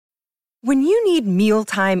When you need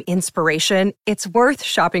mealtime inspiration, it's worth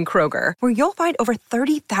shopping Kroger, where you'll find over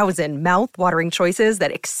 30,000 mouth-watering choices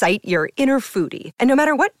that excite your inner foodie. And no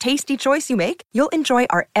matter what tasty choice you make, you'll enjoy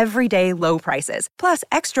our everyday low prices, plus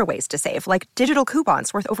extra ways to save, like digital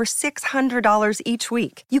coupons worth over $600 each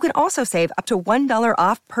week. You can also save up to $1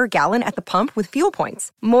 off per gallon at the pump with fuel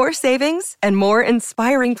points. More savings and more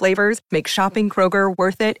inspiring flavors make shopping Kroger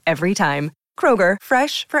worth it every time. Kroger,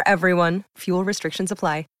 fresh for everyone. Fuel restrictions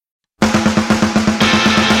apply.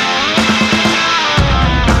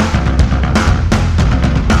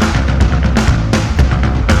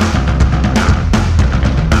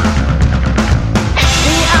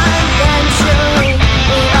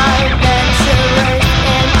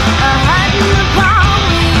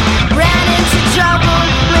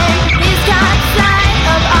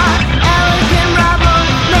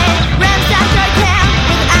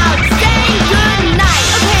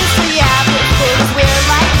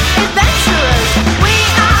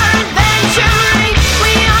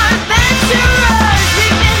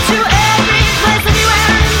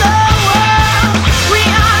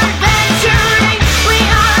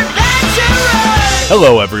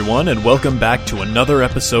 Hello everyone, and welcome back to another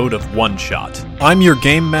episode of One Shot. I'm your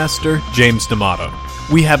Game Master, James D'Amato.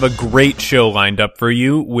 We have a great show lined up for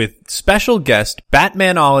you with special guest,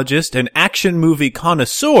 Batmanologist and action movie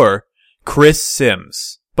connoisseur, Chris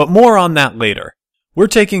Sims. But more on that later. We're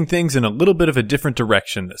taking things in a little bit of a different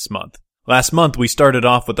direction this month. Last month we started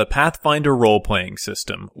off with a Pathfinder role-playing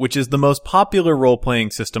system, which is the most popular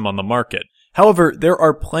role-playing system on the market. However, there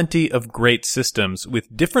are plenty of great systems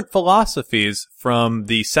with different philosophies from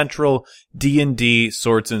the central D&D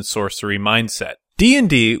swords and sorcery mindset.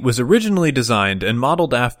 D&D was originally designed and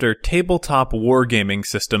modeled after tabletop wargaming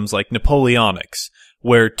systems like Napoleonics,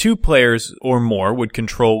 where 2 players or more would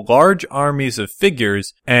control large armies of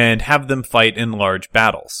figures and have them fight in large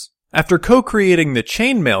battles. After co-creating the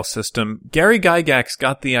chainmail system, Gary Gygax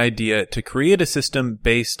got the idea to create a system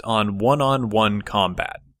based on one-on-one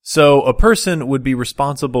combat. So a person would be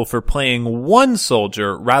responsible for playing one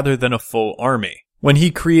soldier rather than a full army. When he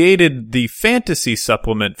created the fantasy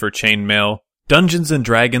supplement for Chainmail, Dungeons &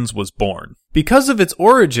 Dragons was born. Because of its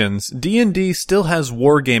origins, D&D still has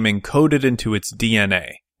wargaming coded into its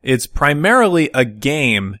DNA. It's primarily a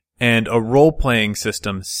game and a role-playing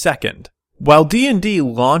system second. While D&D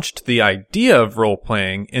launched the idea of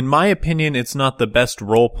role-playing, in my opinion it's not the best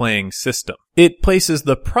role-playing system. It places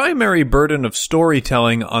the primary burden of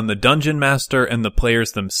storytelling on the Dungeon Master and the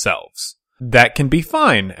players themselves. That can be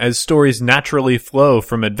fine, as stories naturally flow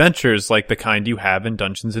from adventures like the kind you have in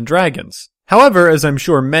Dungeons & Dragons. However, as I'm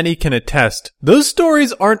sure many can attest, those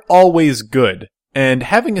stories aren't always good. And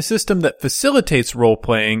having a system that facilitates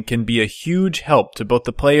role-playing can be a huge help to both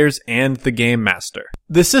the players and the game master.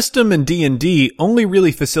 The system in D&D only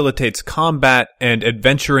really facilitates combat and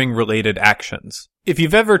adventuring-related actions. If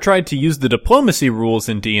you've ever tried to use the diplomacy rules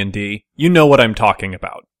in D&D, you know what I'm talking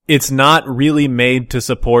about. It's not really made to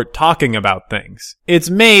support talking about things. It's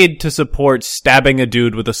made to support stabbing a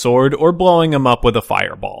dude with a sword or blowing him up with a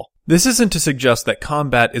fireball. This isn't to suggest that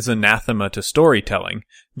combat is anathema to storytelling,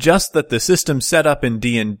 just that the system set up in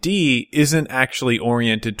D&D isn't actually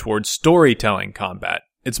oriented towards storytelling combat.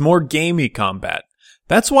 It's more gamey combat.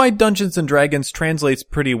 That's why Dungeons & Dragons translates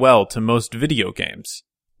pretty well to most video games.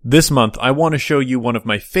 This month, I want to show you one of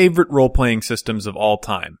my favorite role-playing systems of all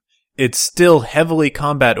time. It's still heavily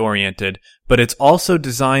combat-oriented, but it's also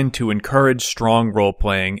designed to encourage strong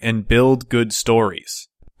role-playing and build good stories.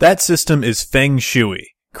 That system is Feng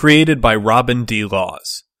Shui, created by Robin D.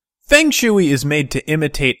 Laws. Feng Shui is made to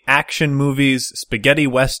imitate action movies, spaghetti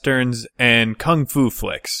westerns, and kung fu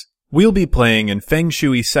flicks. We'll be playing in Feng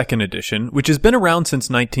Shui 2nd Edition, which has been around since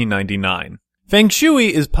 1999. Feng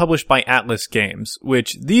Shui is published by Atlas Games,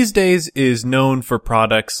 which these days is known for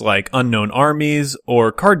products like Unknown Armies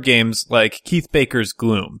or card games like Keith Baker's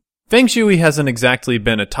Gloom. Feng Shui hasn't exactly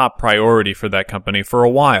been a top priority for that company for a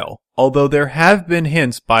while, although there have been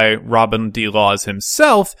hints by Robin D. Laws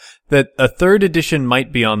himself that a 3rd edition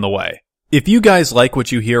might be on the way. If you guys like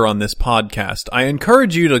what you hear on this podcast, I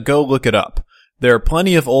encourage you to go look it up. There are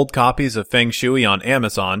plenty of old copies of Feng Shui on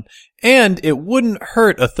Amazon, and it wouldn't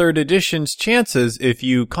hurt a 3rd edition's chances if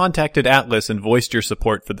you contacted Atlas and voiced your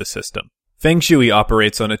support for the system. Feng Shui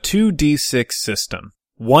operates on a 2d6 system.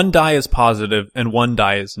 1 die is positive and 1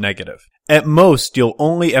 die is negative. At most, you'll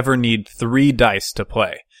only ever need 3 dice to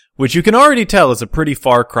play, which you can already tell is a pretty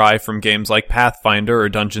far cry from games like Pathfinder or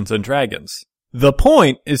Dungeons & Dragons. The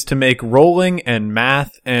point is to make rolling and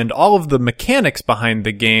math and all of the mechanics behind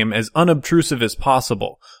the game as unobtrusive as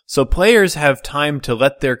possible, so players have time to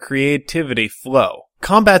let their creativity flow.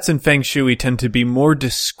 Combats in Feng Shui tend to be more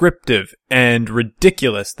descriptive and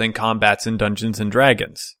ridiculous than combats in Dungeons &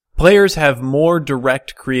 Dragons. Players have more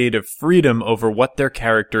direct creative freedom over what their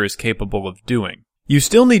character is capable of doing. You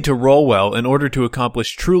still need to roll well in order to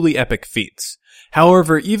accomplish truly epic feats.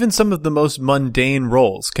 However, even some of the most mundane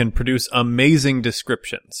rolls can produce amazing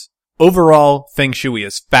descriptions. Overall, Feng Shui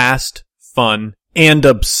is fast, fun, and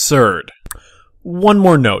absurd. One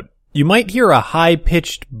more note. You might hear a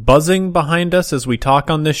high-pitched buzzing behind us as we talk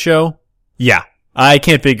on this show. Yeah, I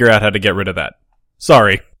can't figure out how to get rid of that.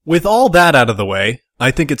 Sorry. With all that out of the way,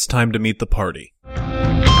 I think it's time to meet the party.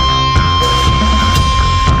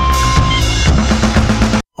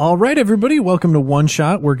 All right, everybody, welcome to One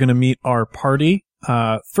Shot. We're going to meet our party.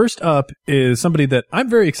 First up is somebody that I'm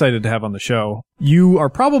very excited to have on the show. You are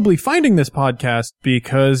probably finding this podcast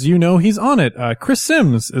because you know he's on it. Chris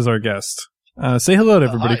Sims is our guest. Say hello to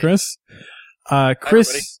everybody, Chris.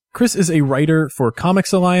 Chris is a writer for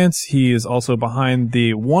Comics Alliance. He is also behind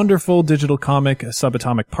the wonderful digital comic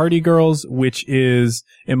Subatomic Party Girls, which is,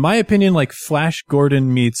 in my opinion, like Flash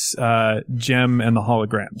Gordon meets Gem and the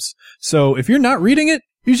Holograms. So if you're not reading it,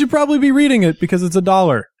 you should probably be reading it because it's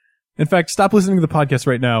 $1. In fact, stop listening to the podcast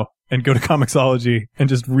right now and go to Comixology and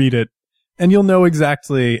just read it, and you'll know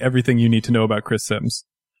exactly everything you need to know about Chris Sims.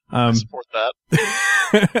 I support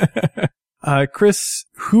that. Chris,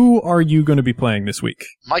 who are you going to be playing this week?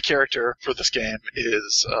 My character for this game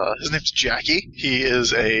is, his name's Jackie. He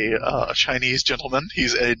is a Chinese gentleman.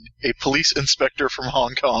 He's a police inspector from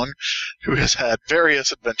Hong Kong who has had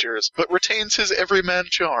various adventures, but retains his everyman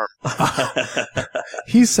charm.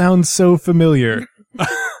 He sounds so familiar.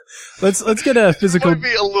 Let's get a physical. He might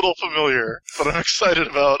be a little familiar, but I'm excited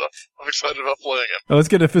about playing him. Let's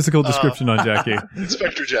get a physical description on Jackie.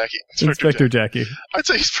 Inspector Jackie. Inspector Jackie. I'd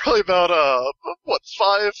say he's probably about 5'9",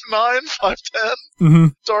 5'10". Mm-hmm.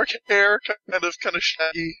 Dark hair, kind of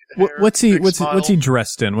shaggy hair. What's he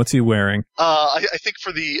dressed in? What's he wearing? I think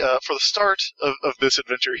for the start of this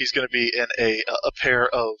adventure, he's going to be in a pair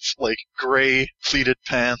of like gray pleated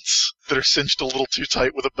pants that are cinched a little too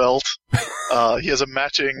tight with a belt. He has a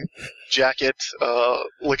matching jacket, but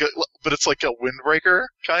it's like a windbreaker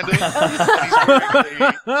kind of.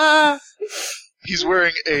 He's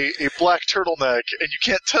wearing a black turtleneck, and you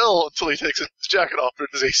can't tell until he takes his jacket off, but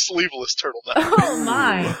it is a sleeveless turtleneck. Oh,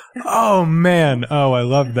 my. Oh, man. Oh, I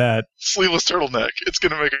love that. Sleeveless turtleneck. It's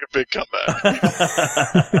going to make a big comeback.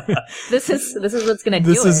 This is what's going to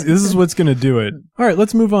do it. This is what's going to do it. All right,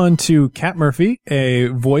 let's move on to Kat Murphy, a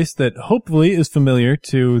voice that hopefully is familiar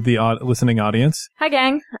to the listening audience. Hi,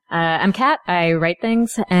 gang. I'm Kat. I write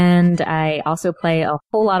things, and I also play a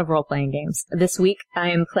whole lot of role-playing games. This week, I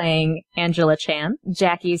am playing Angela Chan,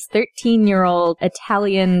 Jackie's 13-year-old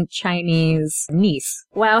Italian-Chinese niece.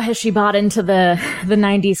 Wow, has she bought into the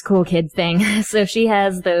 90s cool kid thing. So she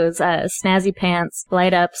has those snazzy pants,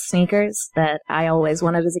 light-up sneakers that I always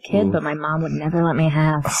wanted as a kid, but my mom would never let me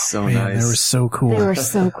have. Oh, man, nice. They were so cool. They were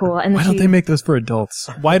so cool. And why don't they make those for adults?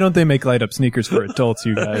 Why don't they make light-up sneakers for adults,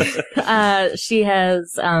 you guys? She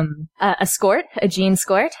has a skort, a jean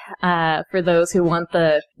skort, for those who want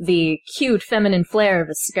the cute feminine flair of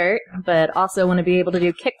a skirt, but also want to be able to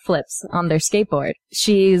do kick flips on their skateboard.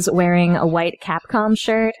 She's wearing a white Capcom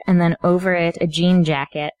shirt, and then over it a jean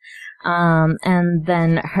jacket. And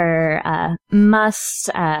then her I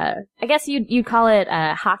guess you'd call it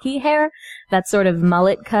hockey hair. That sort of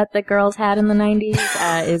mullet cut that girls had in the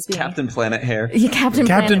 90s is Captain Planet hair. Yeah,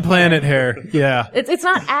 Captain Planet hair. Yeah. It's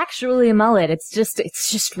not actually a mullet. It's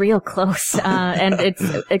just real close, and it's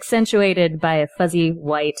accentuated by a fuzzy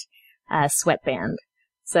white sweatband.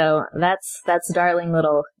 So that's darling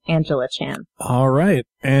little Angela Chan. All right.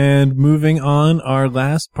 And moving on, our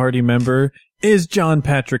last party member is John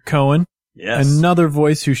Patrick Cohen. Yes. Another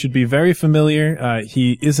voice who should be very familiar.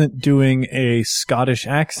 He isn't doing a Scottish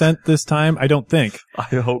accent this time, I don't think. I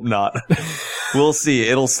hope not. We'll see.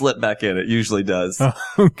 It'll slip back in. It usually does.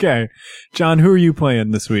 Okay. John, who are you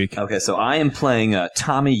playing this week? Okay, so I am playing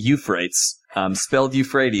Tommy Euphrates, spelled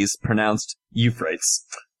Euphrates, pronounced Euphrates.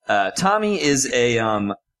 Tommy is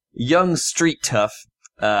a young street tough.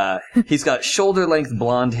 He's got shoulder-length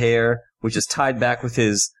blonde hair, which is tied back with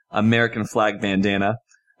his American flag bandana.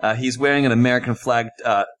 He's wearing an American flag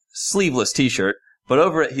sleeveless t-shirt, but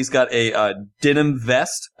over it he's got a denim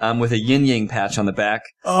vest with a yin-yang patch on the back.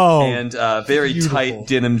 Oh, and very beautiful. Tight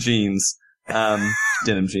denim jeans.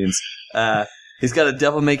 Denim jeans. He's got a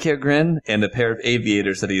devil-may-care grin and a pair of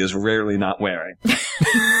aviators that he is rarely not wearing.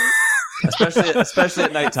 Especially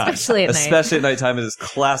at nighttime. Especially at nighttime. It is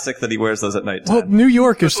classic that he wears those at nighttime. Well, New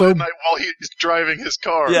York is so... At night while he's driving his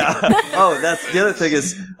car. Yeah. Oh, that's the other thing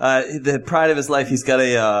is the pride of his life. He's got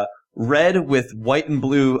a red with white and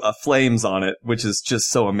blue flames on it, which is just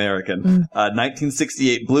so American.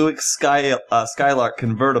 1968 Buick Skylark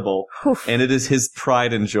convertible, and it is his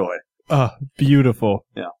pride and joy. Oh, beautiful.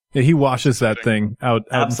 Yeah. Yeah, he washes that thing out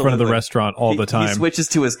in front of the restaurant all the time. He switches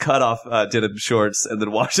to his cutoff denim shorts and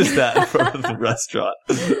then washes that in front of the restaurant.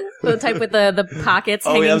 The type with the pockets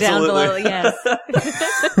hanging down below. Yes.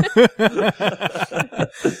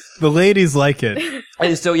 The ladies like it.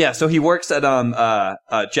 And so he works at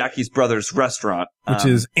Jackie's brother's restaurant, which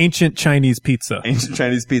is Ancient Chinese Pizza. Ancient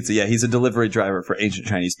Chinese Pizza. Yeah, he's a delivery driver for Ancient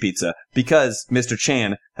Chinese Pizza because Mr.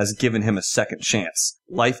 Chan has given him a second chance.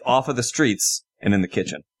 Life off of the streets and in the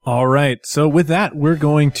kitchen. All right. So with that, we're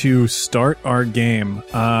going to start our game.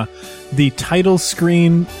 The title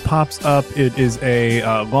screen pops up. It is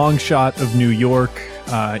a long shot of New York.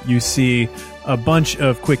 You see a bunch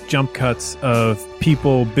of quick jump cuts of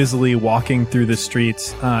people busily walking through the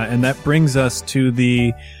streets. And that brings us to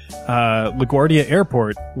the LaGuardia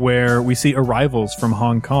Airport, where we see arrivals from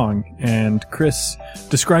Hong Kong. And Chris,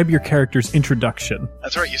 describe your character's introduction.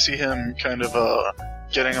 That's right. You see him kind of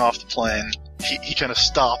getting off the plane. He kind of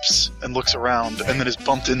stops and looks around, and then is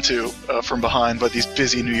bumped into from behind by these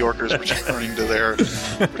busy New Yorkers returning to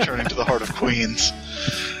the heart of Queens.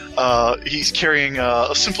 He's carrying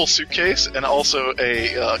a simple suitcase and also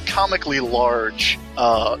a comically large,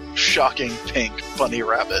 shocking pink bunny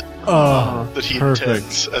rabbit that he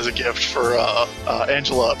intends as a gift for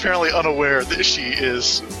Angela, apparently unaware that she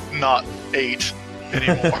is not 8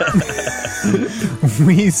 anymore.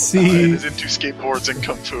 We see and is into skateboards and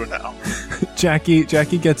kung fu now. Jackie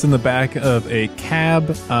gets in the back of a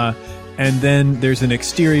cab, and then there's an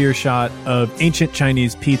exterior shot of Ancient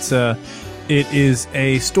Chinese Pizza. It is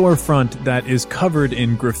a storefront that is covered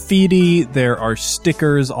in graffiti. There are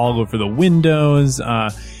stickers all over the windows.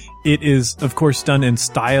 It is, of course, done in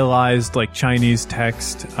stylized, like, Chinese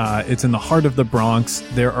text. It's in the heart of the Bronx.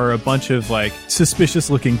 There are a bunch of, like,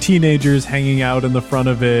 suspicious-looking teenagers hanging out in the front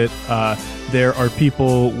of it. There are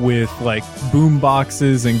people with, like, boom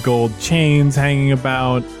boxes and gold chains hanging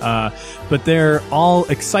about. But they're all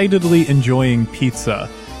excitedly enjoying pizza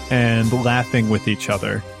and laughing with each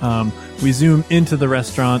other. We zoom into the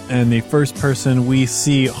restaurant, and the first person we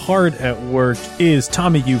see hard at work is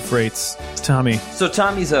Tommy Euphrates. Tommy. So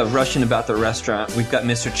Tommy's rushing about the restaurant. We've got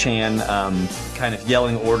Mr. Chan kind of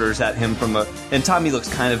yelling orders at him and Tommy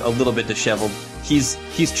looks kind of a little bit disheveled. He's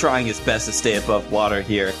trying his best to stay above water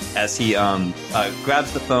here as he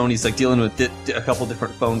grabs the phone. He's like dealing with a couple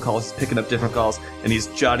different phone calls, picking up different calls, and he's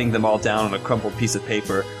jotting them all down on a crumpled piece of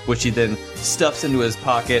paper, which he then stuffs into his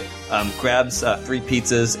pocket, grabs 3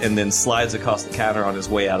 pizzas, and then slides across the counter on his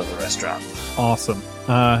way out of the restaurant. Awesome.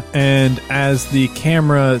 And as the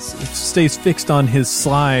camera stays fixed on his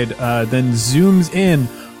slide, then zooms in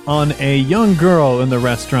on a young girl in the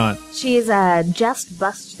restaurant. She's just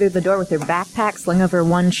bust through the door with her backpack slung over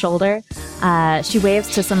one shoulder. She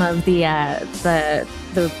waves to some of the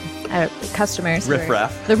customers.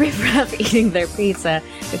 Riffraff. The riffraff eating their pizza.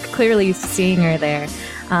 They're clearly seeing her there.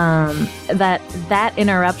 That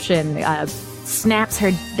interruption snaps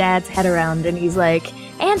her dad's head around, and he's like,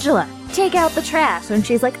 "Angela, take out the trash." And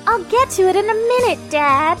she's like, "I'll get to it in a minute,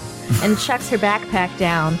 Dad." And chucks her backpack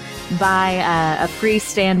down by a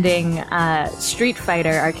freestanding Street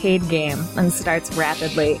Fighter arcade game and starts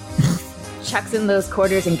rapidly. Chucks in those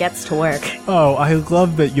quarters and gets to work. Oh, I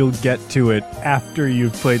love that you'll get to it after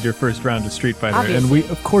you've played your first round of Street Fighter. Obviously.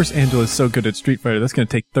 And of course, Angela's so good at Street Fighter, that's going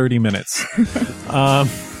to take 30 minutes.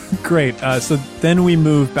 Great. So then we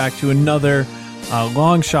move back to another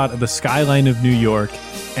long shot of the skyline of New York,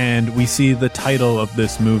 and we see the title of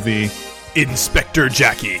this movie, Inspector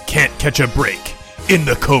Jackie Can't Catch a Break in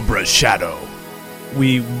the Cobra's Shadow.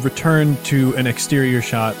 We return to an exterior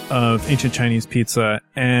shot of Ancient Chinese Pizza,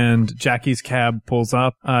 and Jackie's cab pulls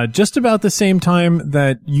up just about the same time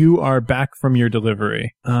that you are back from your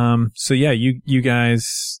delivery. So yeah, you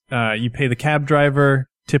guys, you pay the cab driver,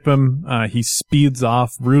 tip him. He speeds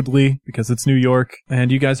off rudely because it's New York,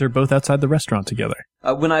 and you guys are both outside the restaurant together.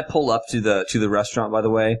 When I pull up to the restaurant, by the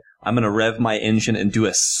way, I'm going to rev my engine and do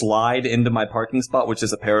a slide into my parking spot, which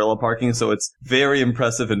is a parallel parking, so it's very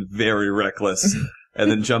impressive and very reckless,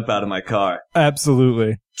 and then jump out of my car.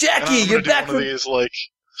 Absolutely. Jackie, you're back from... one of these, like,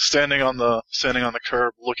 standing on the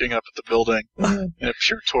curb, looking up at the building, in a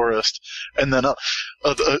pure tourist, and then a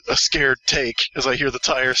scared take as I hear the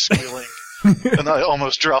tires squealing. And I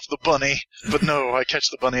almost dropped the bunny, but no, I catch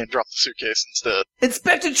the bunny and drop the suitcase instead.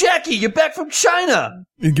 Inspector Jackie, you're back from China!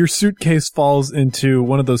 Your suitcase falls into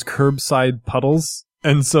one of those curbside puddles,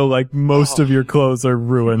 and so, like, most of your clothes are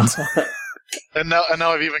ruined. And now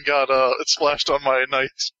I've even got, it splashed on my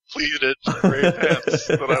nice pleated gray pants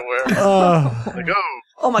that I wear. Like,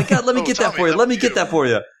 Oh my God! Let me get that Tommy, for you. that Let me was get you. that for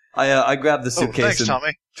you. I grabbed the suitcase thanks, and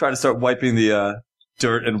Tommy. try to start wiping the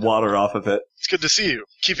dirt and water off of it. It's good to see you.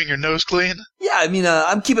 Keeping your nose clean? Yeah, I mean,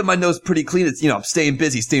 I'm keeping my nose pretty clean. It's, I'm staying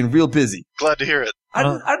busy, staying real busy. Glad to hear it. I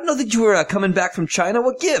don't know that you were coming back from China.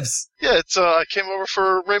 What gives? Yeah, it's I came over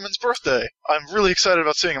for Raymond's birthday. I'm really excited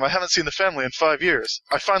about seeing him. I haven't seen the family in 5 years.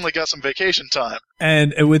 I finally got some vacation time.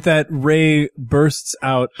 And with that, Ray bursts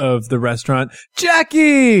out of the restaurant.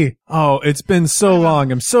 Jackie! Oh, it's been so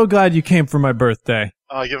long. I'm so glad you came for my birthday.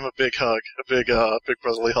 I give him a big hug, a big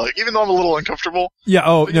brotherly hug, even though I'm a little uncomfortable. Yeah,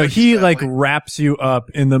 oh, But no, yeah, he, family. like, wraps you up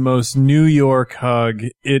in the most New York hug.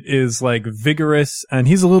 It is, like, vigorous, and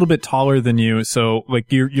he's a little bit taller than you, so,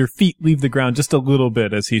 like, your feet leave the ground just a little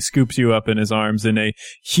bit as he scoops you up in his arms in a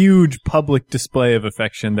huge public display of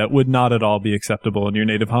affection that would not at all be acceptable in your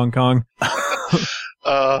native Hong Kong.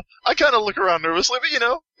 I kind of look around nervously,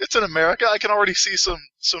 but it's in America. I can already see some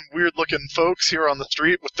weird-looking folks here on the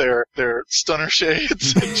street with their stunner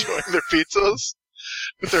shades enjoying their pizzas,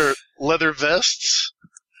 with their leather vests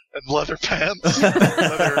and leather pants.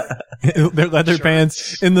 Their leather Sure.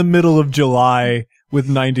 pants in the middle of July with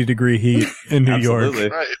 90-degree heat in New Absolutely.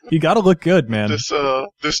 York. Right. You gotta look good, man. This new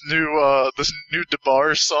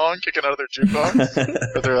DeBarge song kicking out of their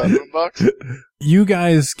jukebox or their boombox. You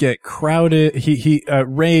guys get crowded.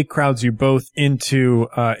 Ray crowds you both into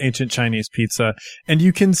Ancient Chinese Pizza, and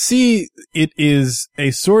you can see it is a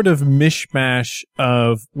sort of mishmash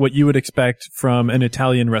of what you would expect from an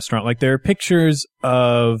Italian restaurant. Like, there are pictures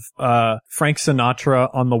of Frank Sinatra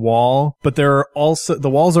on the wall, but the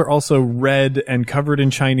walls are also red and covered in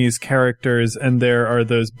Chinese characters, and there are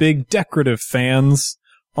those big decorative fans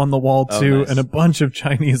on the wall too, nice. and a bunch of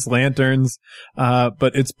Chinese lanterns.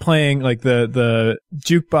 But it's playing, like, the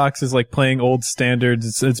jukebox is like playing old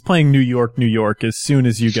standards. It's playing New York as soon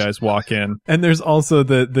as you guys walk in. And there's also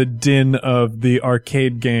the din of the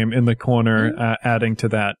arcade game in the corner, adding to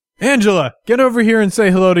that. Angela, get over here and say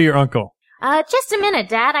hello to your uncle. Just a minute,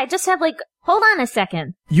 Dad. I just have, hold on a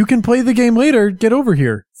second. You can play the game later. Get over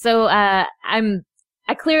here. So,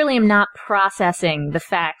 I clearly am not processing the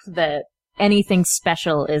fact that anything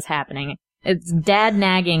special is happening. It's Dad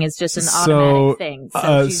nagging is just an automatic thing.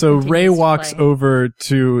 So Ray continues to walks play. over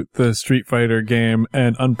to the Street Fighter game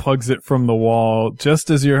and unplugs it from the wall just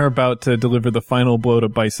as you're about to deliver the final blow to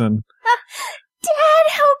Bison. Dad,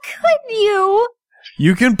 how could you?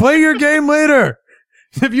 You can play your game later.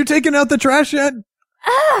 Have you taken out the trash yet?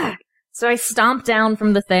 So I stomp down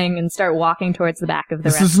from the thing and start walking towards the back of the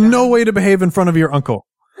This is restaurant. no way to behave in front of your uncle.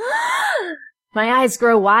 My eyes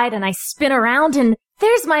grow wide and I spin around and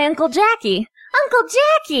there's my Uncle Jackie. Uncle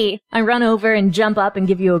Jackie! I run over and jump up and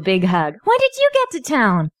give you a big hug. When did you get to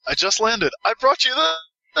town? I just landed. I brought you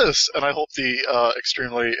this, and I hold the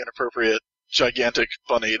extremely inappropriate, gigantic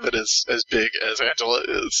bunny that is as big as Angela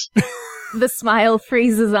is. The smile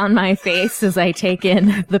freezes on my face as I take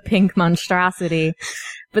in the pink monstrosity.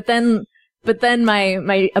 But then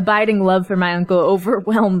my abiding love for my uncle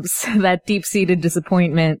overwhelms that deep-seated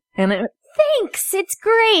disappointment. And thanks, it's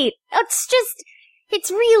great. It's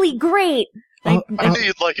really great. I knew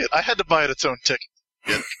you'd like it. I had to buy it its own ticket.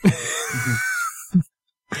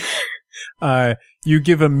 You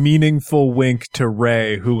give a meaningful wink to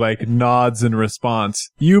Ray, who, like, nods in response.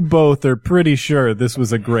 You both are pretty sure this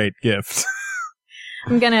was a great gift.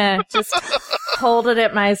 I'm gonna just hold it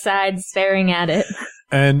at my side, staring at it.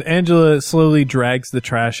 And Angela slowly drags the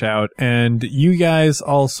trash out, and you guys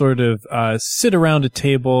all sort of sit around a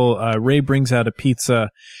table. Ray brings out a pizza,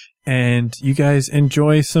 and you guys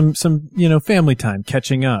enjoy some family time,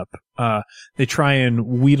 catching up. They try and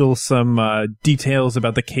wheedle some details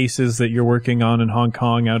about the cases that you're working on in Hong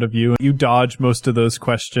Kong out of you. You dodge most of those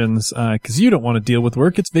questions because you don't want to deal with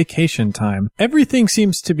work. It's vacation time. Everything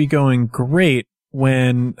seems to be going great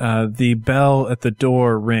when the bell at the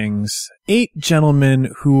door rings. 8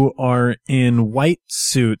 gentlemen who are in white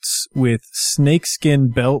suits with snakeskin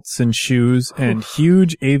belts and shoes and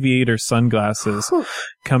huge aviator sunglasses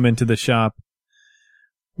come into the shop.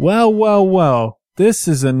 Well. This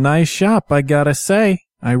is a nice shop, I gotta say.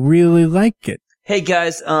 I really like it. Hey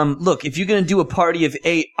guys, look, if you're gonna do a party of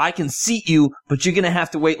 8, I can seat you, but you're gonna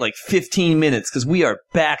have to wait like 15 minutes, because we are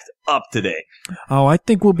backed up today. Oh, I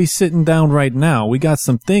think we'll be sitting down right now. We got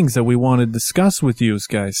some things that we want to discuss with you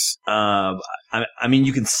guys. I mean,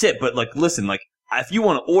 you can sit, but like, listen, like, if you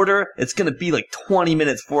want to order, it's gonna be like 20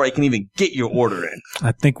 minutes before I can even get your order in.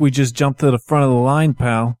 I think we just jumped to the front of the line,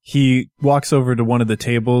 pal. He walks over to one of the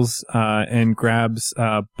tables, and grabs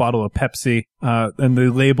a bottle of Pepsi, and the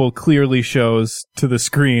label clearly shows to the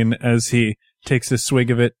screen as he takes a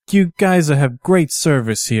swig of it. You guys have great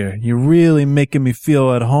service here. You're really making me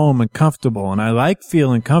feel at home and comfortable, and I like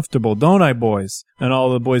feeling comfortable, don't I, boys? And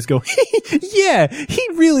all the boys go, yeah, he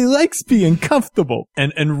really likes being comfortable.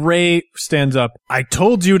 And Ray stands up. I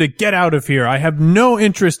told you to get out of here. I have no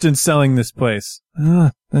interest in selling this place.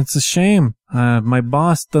 That's a shame. My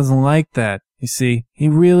boss doesn't like that. You see, he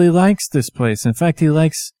really likes this place. In fact, he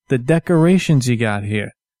likes the decorations you got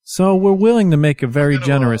here. So we're willing to make a very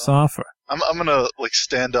generous offer. I'm gonna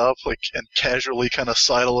stand up and casually kind of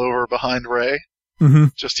sidle over behind Ray. Mm-hmm.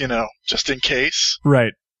 Just in case.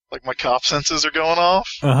 Right. My cop senses are going off.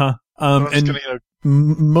 Uh-huh.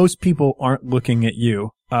 Most people aren't looking at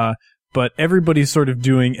you. But everybody's sort of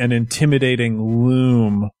doing an intimidating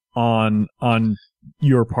loom on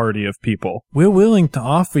your party of people. We're willing to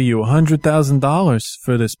offer you $100,000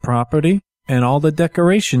 for this property and all the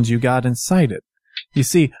decorations you got inside it. You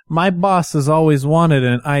see, my boss has always wanted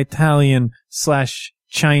an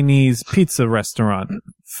Italian/Chinese pizza restaurant.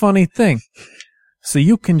 Funny thing. So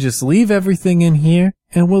you can just leave everything in here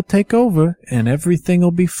and we'll take over and everything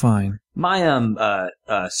will be fine. My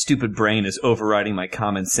stupid brain is overriding my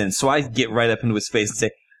common sense, so I get right up into his face and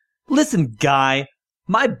say, listen, guy,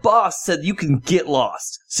 my boss said you can get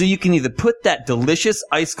lost, so you can either put that delicious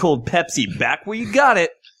ice-cold Pepsi back where you got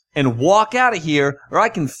it and walk out of here, or I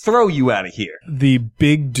can throw you out of here. The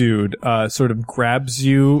big dude sort of grabs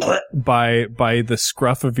you by the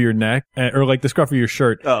scruff of your neck, or the scruff of your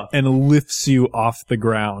shirt, and lifts you off the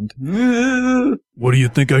ground. What do you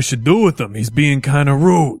think I should do with him? He's being kind of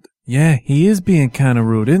rude. Yeah, he is being kind of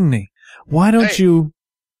rude, isn't he? Why don't you...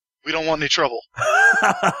 We don't want any trouble.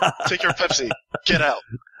 Take your Pepsi. Get out.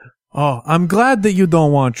 Oh, I'm glad that you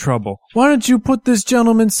don't want trouble. Why don't you put this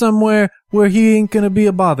gentleman somewhere where he ain't gonna be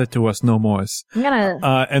a bother to us no more? I'm gonna...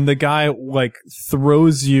 and the guy,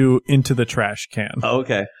 throws you into the trash can. Oh,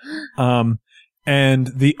 okay. And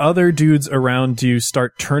the other dudes around you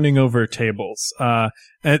start turning over tables.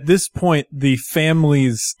 At this point, the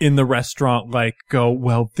families in the restaurant go,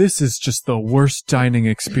 well, this is just the worst dining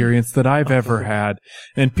experience that I've ever had.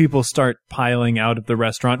 And people start piling out of the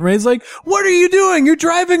restaurant. Ray's like, what are you doing? You're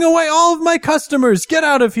driving away all of my customers. Get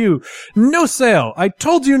out of here. No sale. I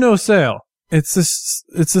told you no sale. It's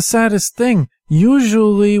the saddest thing.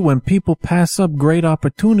 Usually when people pass up great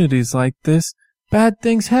opportunities like this, bad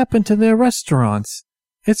things happen to their restaurants.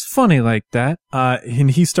 It's funny like that.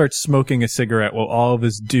 And he starts smoking a cigarette while all of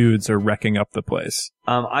his dudes are wrecking up the place.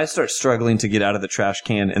 I start struggling to get out of the trash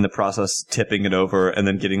can, in the process tipping it over and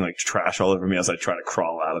then getting trash all over me as I try to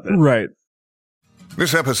crawl out of it. Right.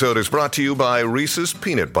 This episode is brought to you by Reese's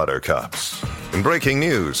Peanut Butter Cups. In breaking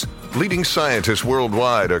news, leading scientists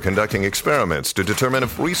worldwide are conducting experiments to determine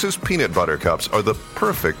if Reese's Peanut Butter Cups are the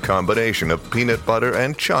perfect combination of peanut butter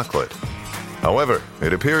and chocolate. However,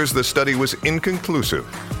 it appears the study was inconclusive,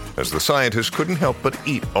 as the scientists couldn't help but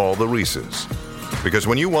eat all the Reese's. Because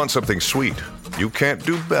when you want something sweet, you can't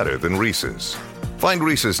do better than Reese's. Find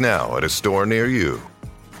Reese's now at a store near you.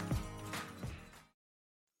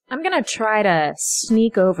 I'm gonna try to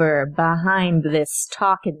sneak over behind this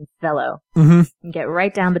talking fellow. Mm-hmm. And get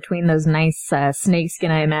right down between those nice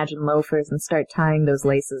snakeskin, I imagine, loafers and start tying those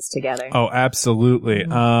laces together. Oh, absolutely.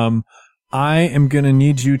 I am going to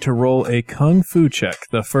need you to roll a Kung Fu check,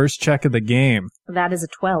 the first check of the game. That is a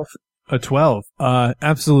 12. A 12.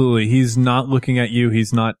 Absolutely. He's not looking at you.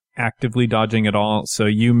 He's not actively dodging at all. So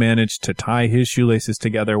you managed to tie his shoelaces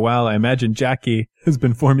together while I imagine Jackie has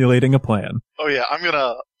been formulating a plan. Oh yeah, I'm going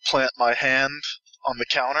to plant my hand on the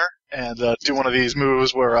counter and do one of these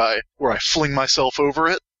moves where I fling myself over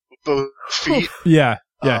it with both feet. Yeah.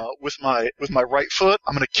 With my right foot,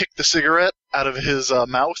 I'm going to kick the cigarette out of his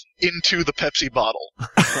mouth into the Pepsi bottle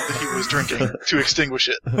that he was drinking to extinguish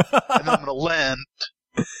it. And then I'm going to land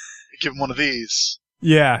and give him one of these.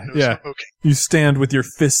 Yeah. Smoking. You stand with your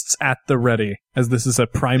fists at the ready, as this is a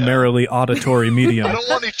primarily auditory medium. I don't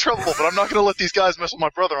want any trouble, but I'm not going to let these guys mess with my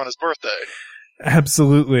brother on his birthday.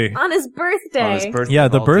 Absolutely. On his birthday. Yeah,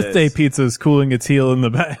 the birthday pizza is cooling its heels in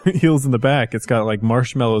the back. It's got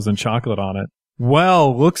marshmallows and chocolate on it.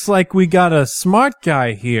 Well, looks like we got a smart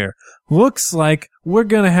guy here. Looks like we're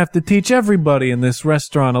gonna have to teach everybody in this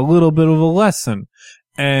restaurant a little bit of a lesson.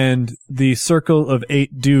 And the circle of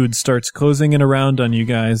 8 dudes starts closing in around on you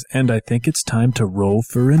guys, and I think it's time to roll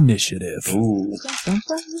for initiative. Ooh.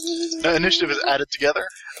 Initiative is added together?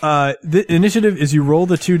 The initiative is you roll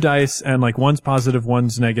the 2 dice, and one's positive,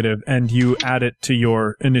 one's negative, and you add it to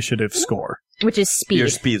your initiative score. Which is speed. Your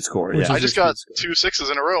speed score, yeah. I just got 2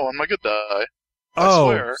 6s in a row on my good die. I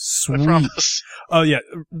swear. Sweet. I promise. Oh, yeah.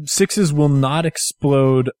 6s will not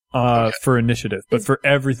explode for initiative, but for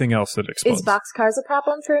everything else it explodes. Is boxcars a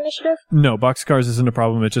problem for initiative? No, boxcars isn't a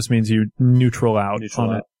problem. It just means you neutral out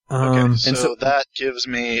on it. Okay, and so that gives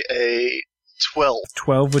me a 12.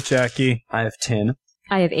 12 with Jackie, I have 10.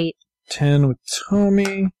 I have 8. 10 with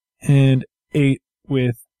Tommy, and 8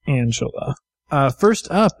 with Angela.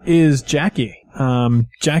 First up is Jackie.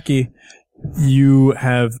 Jackie, you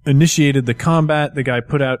have initiated the combat. The guy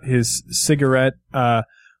put out his cigarette.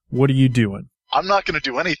 What are you doing? I'm not going to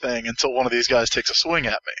do anything until one of these guys takes a swing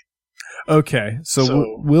at me. Okay,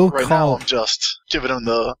 so we'll right call... now I'm just giving him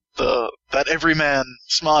that everyman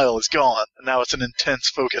smile is gone, and now it's an intense,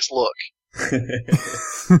 focused look.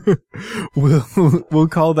 We'll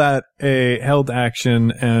call that a held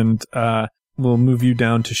action, and we'll move you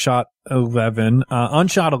down to shot 11. On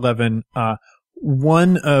shot 11,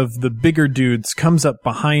 one of the bigger dudes comes up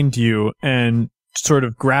behind you and sort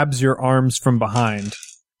of grabs your arms from behind.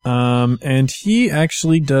 And he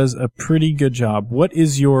actually does a pretty good job. What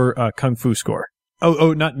is your kung fu score?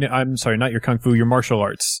 I'm sorry, not your kung fu, your martial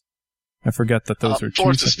arts. I forget that those are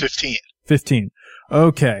Force is 15. 15.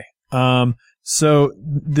 Okay. So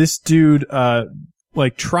this dude,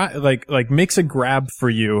 makes a grab for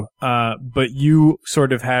you, but you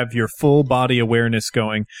sort of have your full body awareness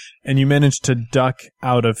going, and you manage to duck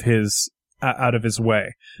out of his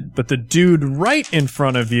way. But the dude right in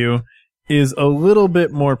front of you is a little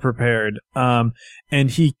bit more prepared,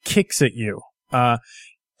 and he kicks at you.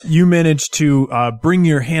 You manage to bring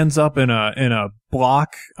your hands up in a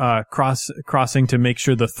block, crossing to make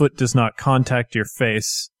sure the foot does not contact your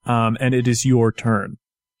face, and it is your turn.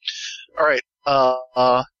 All right.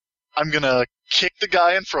 I'm gonna kick the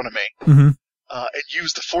guy in front of me, Mm-hmm. and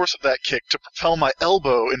use the force of that kick to propel my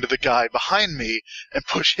elbow into the guy behind me and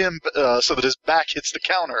push him so that his back hits the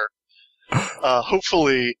counter,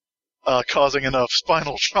 hopefully causing enough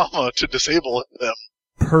spinal trauma to disable him.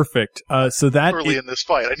 Perfect. So that early in this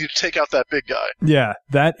fight, I need to take out that big guy. Yeah,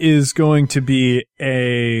 that is going to be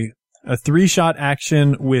a 3-shot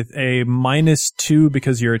action with a -2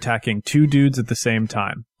 because you're attacking 2 dudes at the same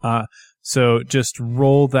time. So just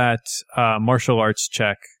roll that martial arts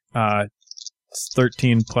check. It's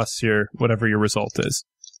 13 plus whatever your result is.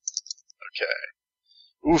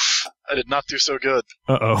 Okay. Oof, I did not do so good.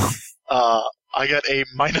 Uh-oh. I got a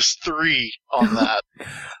 -3 on that.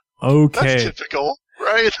 Okay. That's typical,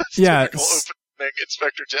 right? That's Yeah. typical opening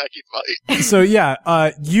Inspector Jackie fight. So yeah,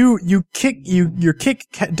 your kick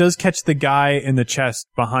does catch the guy in the chest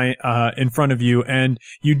in front of you, and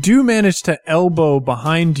you do manage to elbow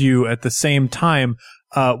behind you at the same time.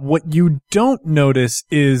 What you don't notice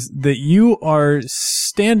is that you are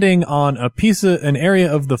standing on an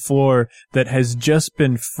area of the floor that has just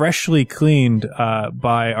been freshly cleaned,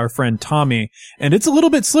 by our friend Tommy, and it's a little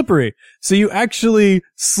bit slippery. So you actually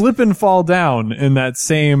slip and fall down in that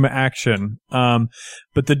same action.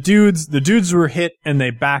 But the dudes were hit and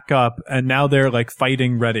they back up, and now they're like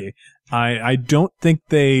fighting ready. I don't think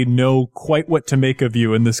they know quite what to make of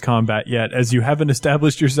you in this combat yet, as you haven't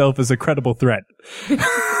established yourself as a credible threat.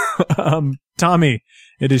 Tommy,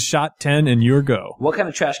 it is shot 10 and your go. What kind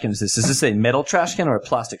of trash can is this? Is this a metal trash can or a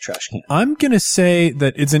plastic trash can? I'm gonna say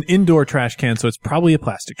that it's an indoor trash can, so it's probably a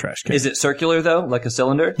plastic trash can. Is it circular though, like a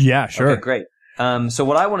cylinder? Yeah, sure. Okay, great. So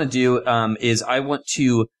what I want to do is I want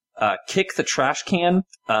to kick the trash can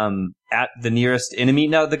at the nearest enemy.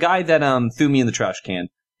 Now, the guy that threw me in the trash can,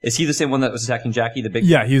 is he the same one that was attacking Jackie, the big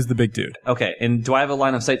dude? Yeah, he's the big dude. Okay, and do I have a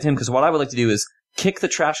line of sight to him? Because what I would like to do is kick the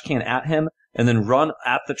trash can at him and then run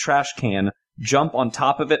at the trash can, jump on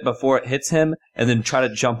top of it before it hits him, and then try to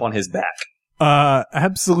jump on his back.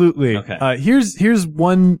 Absolutely. Okay. Here's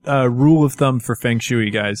one rule of thumb for Feng Shui,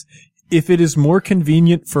 guys. If it is more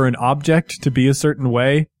convenient for an object to be a certain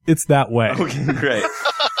way, it's that way. Okay, great.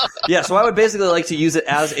 Yeah, so I would basically like to use it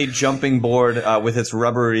as a jumping board with its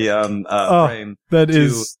rubbery frame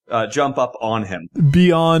to jump up on him.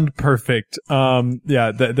 Beyond perfect.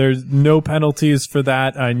 There's no penalties for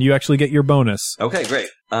that, and you actually get your bonus. Okay, great.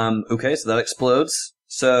 Okay, so that explodes.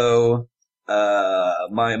 So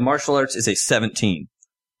my martial arts is a 17.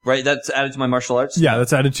 Right, that's added to my martial arts? Yeah,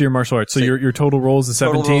 that's added to your martial arts. So your total roll is a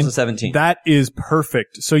 17? Total roll is a 17. That is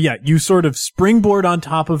perfect. So yeah, you sort of springboard on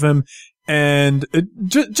top of him, and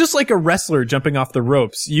just like a wrestler jumping off the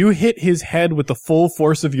ropes, you hit his head with the full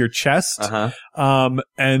force of your chest.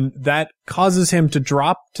 And that causes him to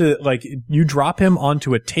you drop him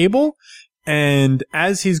onto a table, and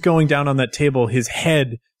as he's going down on that table, his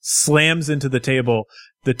head slams into the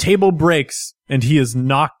table breaks, and he is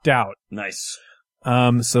knocked out. Nice.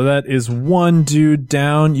 So that is one dude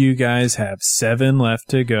down. You guys have 7 left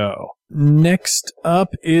to go. Next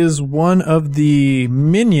up is one of the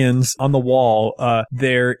minions on the wall.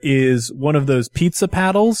 There is one of those pizza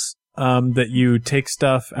paddles that you take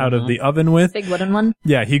stuff out of the oven with. Big wooden one?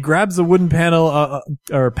 Yeah, he grabs the wooden panel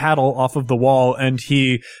or paddle off of the wall, and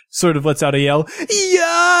he sort of lets out a yell,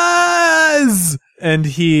 "Yes!" And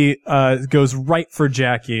he goes right for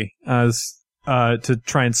Jackie to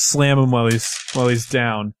try and slam him while he's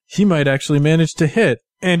down. He might actually manage to hit,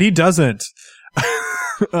 and he doesn't.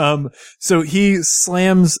 So he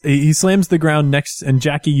slams the ground next, and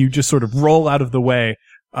Jackie, you just sort of roll out of the way.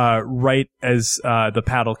 Right as the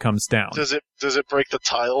paddle comes down. Does it break the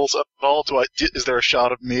tiles at all? Is there a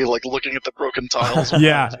shot of me like looking at the broken tiles?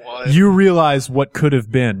 Yeah, you realize what could have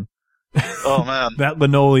been. Oh man, that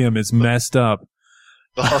linoleum is messed up.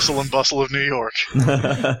 The hustle and bustle of New York.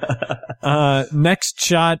 Next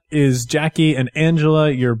shot is Jackie and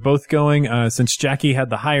Angela. You're both going. Since Jackie had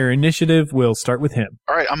the higher initiative, we'll start with him.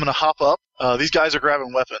 All right, I'm going to hop up. These guys are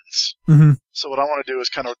grabbing weapons. Mm-hmm. So what I want to do is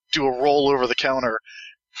kind of do a roll over the counter,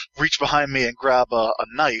 reach behind me and grab a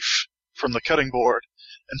knife from the cutting board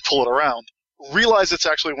and pull it around. Realize it's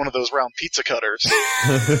actually one of those round pizza cutters,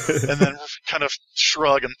 and then kind of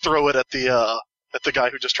shrug and throw it at the guy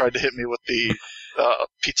who just tried to hit me with the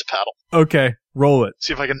pizza paddle. Okay, roll it.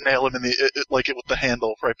 See if I can nail him in it with the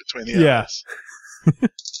handle right between the eyes.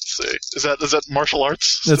 Let's see. Is that martial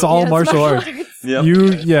arts? That's all martial arts. Yep.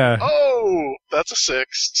 Yeah. Oh, that's a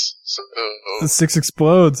 6. So, the 6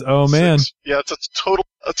 explodes. Oh man. 6. Yeah, it's a total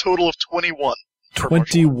of 21.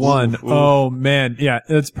 21. Oh man. Yeah,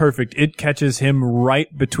 that's perfect. It catches him right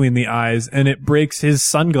between the eyes and it breaks his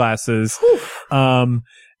sunglasses.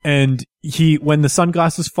 And when the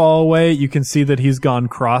sunglasses fall away, you can see that he's gone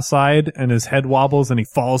cross-eyed and his head wobbles and he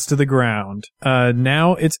falls to the ground.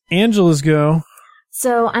 Now it's Angela's go.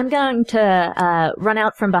 So I'm going to run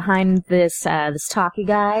out from behind this talkie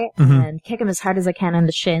guy and kick him as hard as I can in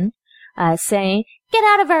the shin, saying, "Get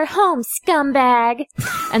out of our home, scumbag!"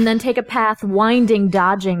 And then take a path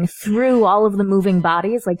dodging through all of the moving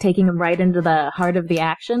bodies, like taking him right into the heart of the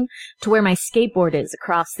action, to where my skateboard is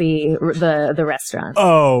across the restaurant.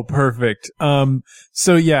 Oh, perfect.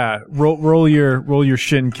 So yeah, roll your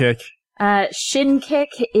shin kick. Shin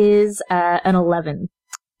kick is an 11.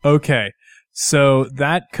 Okay. So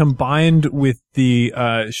that combined with the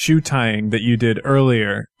shoe tying that you did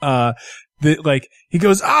earlier, he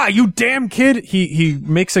goes, "You damn kid!" He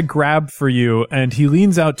makes a grab for you and he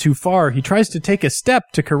leans out too far. He tries to take a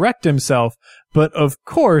step to correct himself, but of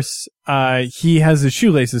course, he has his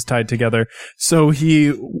shoelaces tied together. So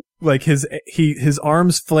his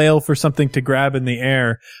arms flail for something to grab in the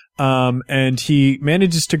air. And he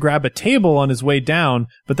manages to grab a table on his way down,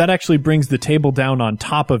 but that actually brings the table down on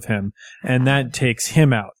top of him, and that takes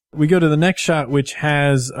him out. We go to the next shot, which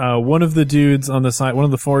has one of the dudes on the side, one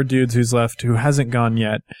of the 4 dudes who's left who hasn't gone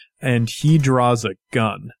yet, and he draws a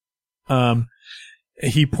gun.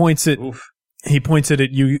 He points it. Oof. He points it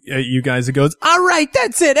at you guys and goes, "All right,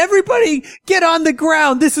 that's it. Everybody get on the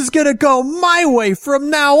ground. This is going to go my way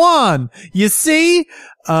from now on. You see?"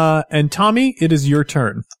 And Tommy, it is your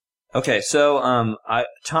turn. Okay, so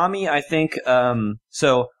Tommy, I think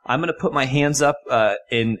so I'm going to put my hands up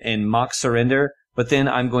in mock surrender, but then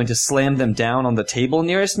I'm going to slam them down on the table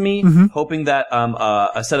nearest me, hoping that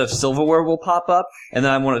a set of silverware will pop up, and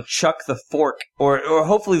then I want to chuck the fork, or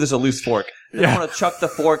hopefully there's a loose fork. I want to chuck the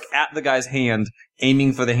fork at the guy's hand,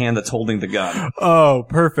 aiming for the hand that's holding the gun. Oh,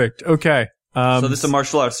 perfect. Okay. So this is a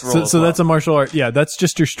martial arts roll. So that's a martial art. Yeah, that's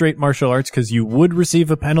just your straight martial arts because you would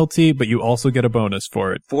receive a penalty, but you also get a bonus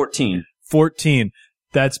for it. 14. 14.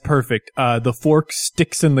 That's perfect. The fork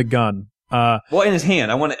sticks in the gun. Well, in his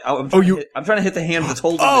hand. I'm trying to hit the hand that's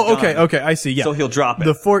holding the gun. Okay, I see. Yeah. So he'll drop it.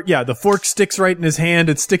 The fork sticks right in his hand.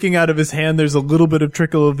 It's sticking out of his hand. There's a little bit of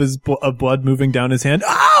trickle of of blood moving down his hand.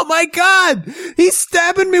 Oh my God! He's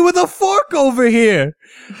stabbing me with a fork over here.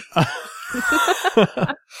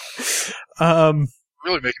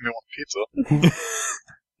 Really making me want pizza.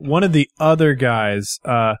 One of the other guys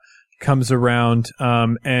comes around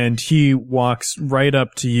and he walks right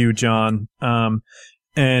up to you, John.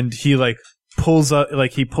 And he pulls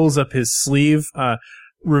up his sleeve,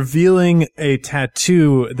 revealing a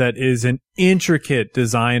tattoo that is an intricate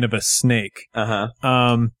design of a snake.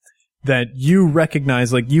 That you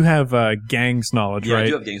recognize, you have gangs knowledge, right? Yeah, I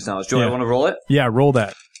do have gangs knowledge. Do I want to roll it? Yeah, roll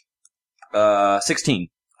that. 16.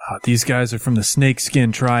 These guys are from the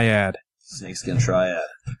Snakeskin Triad. Snakeskin Triad.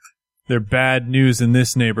 They're bad news in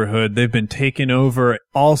this neighborhood. They've been taking over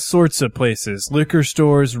all sorts of places. Liquor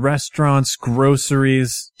stores, restaurants,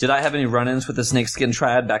 groceries. Did I have any run-ins with the Snakeskin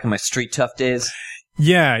Triad back in my street tough days?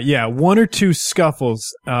 Yeah. One or two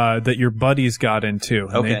scuffles that your buddies got into,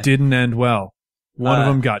 and Okay. they didn't end well. One of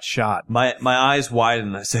them got shot. My eyes widen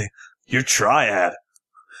and I say, "You're Triad."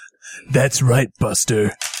 That's right,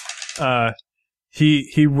 Buster.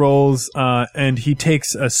 He rolls and he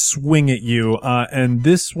takes a swing at you, and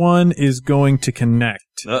this one is going to connect.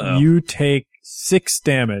 Uh-oh. You take 6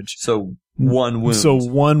 damage. So 1 wound. So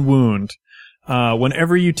 1 wound.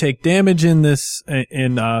 Whenever you take damage in this,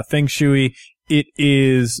 in Feng Shui, it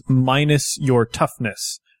is minus your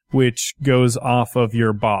toughness, which goes off of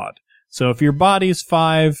your bod. So if your body's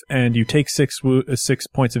 5 and you take 6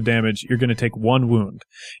 points of damage, you're going to take 1 wound.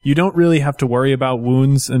 You don't really have to worry about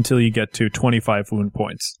wounds until you get to 25 wound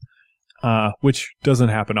points, which doesn't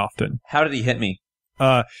happen often. How did he hit me?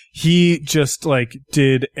 He just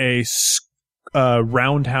did a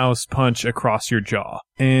roundhouse punch across your jaw.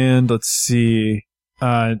 And let's see.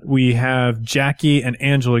 We have Jackie and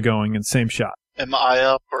Angela going in the same shot. Am I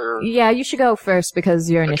up or Yeah, you should go first because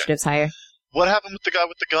your initiative's higher. what happened with the guy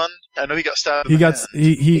with the gun? I know he got stabbed. He in the got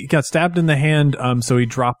hand. he got stabbed in the hand, so he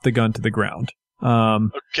dropped the gun to the ground.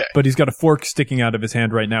 Okay. But he's got a fork sticking out of his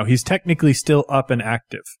hand right now. He's technically still up and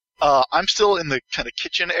active. I'm still in the kind of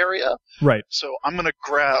kitchen area, Right. so I'm gonna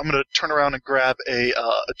turn around and grab a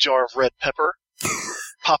jar of red pepper,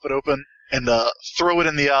 pop it open, and throw it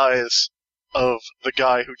in the eyes of the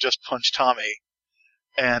guy who just punched Tommy,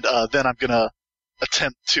 and then I'm gonna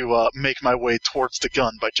attempt to make my way towards the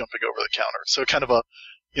gun by jumping over the counter. So kind of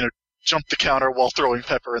jump the counter while throwing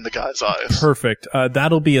pepper in the guy's eyes. Perfect.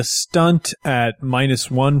 That'll be a stunt at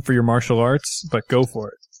 -1 for your martial arts, but go for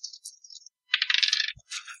it.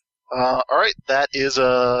 All right, that is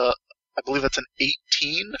I believe that's an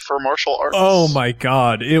 18 for martial arts. Oh my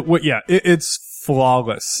god. It's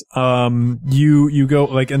flawless. You go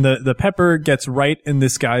and the pepper gets right in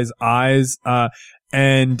this guy's eyes,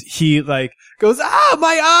 and he goes,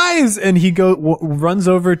 my eyes! And he runs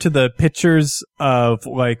over to the pitchers of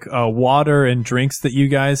water and drinks that you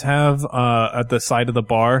guys have at the side of the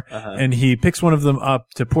bar, and he picks one of them up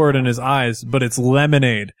to pour it in his eyes, but it's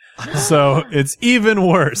lemonade. So it's even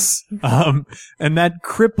worse. And that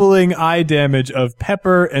crippling eye damage of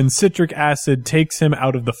pepper and citric acid takes him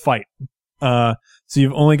out of the fight. So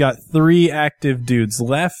you've only got 3 active dudes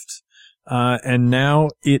left. And now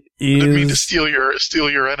it is. I didn't mean to steal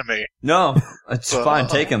your enemy. No, it's fine.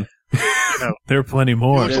 Take him. There are plenty He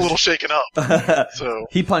more. looks a little shaken up. So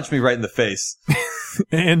He punched me right in the face.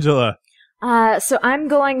 Angela. So I'm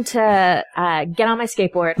going to get on my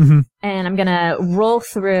skateboard, and I'm going to roll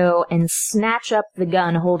through and snatch up the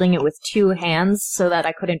gun, holding it with 2 hands so that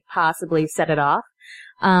I couldn't possibly set it off.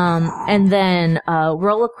 And then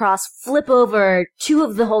roll across, flip over 2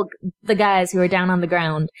 of the guys who are down on the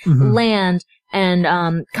ground, land,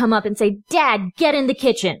 and come up and say, "Dad, get in the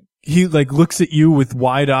kitchen." He looks at you with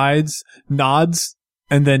wide eyes, nods,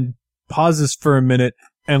 and then pauses for a minute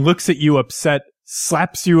and looks at you upset,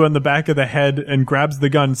 slaps you on the back of the head and grabs the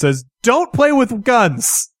gun and says, "Don't play with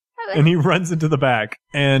guns!" And he runs into the back.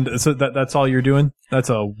 And so that's all you're doing? That's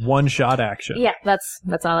a one-shot action. Yeah, that's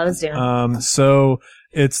all I was doing. So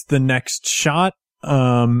it's the next shot.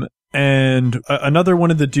 And another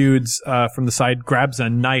one of the dudes from the side grabs a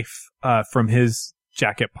knife from his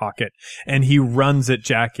jacket pocket, and he runs at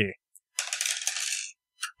Jackie.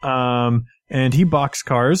 And he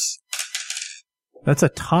boxcars. That's a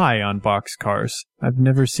tie on boxcars. I've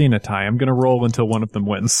never seen a tie. I'm gonna roll until one of them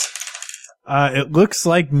wins. It looks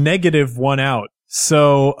like -1 out.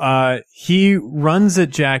 So he runs at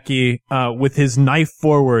Jackie with his knife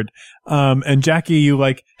forward. And Jackie, you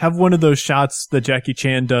have one of those shots that Jackie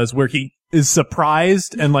Chan does where he is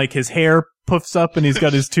surprised and his hair puffs up and he's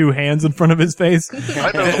got his 2 hands in front of his face.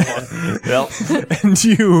 I know the one. Well, And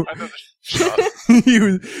you I know the shot.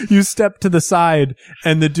 you step to the side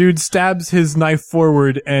and the dude stabs his knife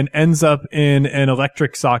forward and ends up in an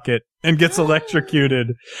electric socket and gets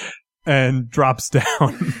electrocuted and drops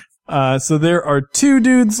down. So there are 2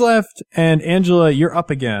 dudes left, and Angela, you're up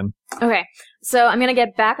again. Okay, so I'm gonna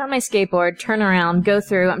get back on my skateboard, turn around, go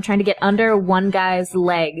through. I'm trying to get under one guy's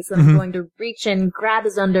legs. I'm going to reach in, grab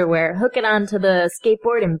his underwear, hook it onto the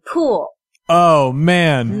skateboard, and pull. Oh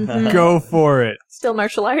man, go for it. Still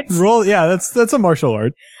martial arts? Roll, yeah, that's a martial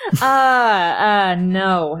art.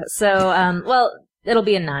 No. So, well, it'll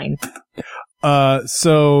be a 9.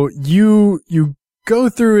 So you go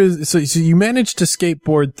through his, so you manage to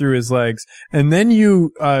skateboard through his legs, and then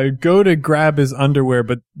you go to grab his underwear,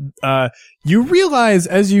 but you realize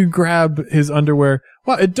as you grab his underwear,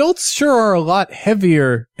 Well, adults sure are a lot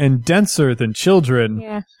heavier and denser than children.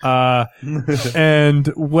 Yeah. And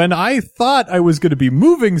when I thought I was going to be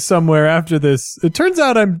moving somewhere after this, it turns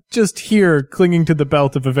out I'm just here clinging to the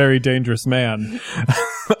belt of a very dangerous man.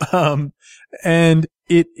 And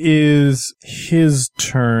it is his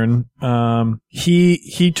turn.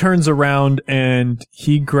 He turns around and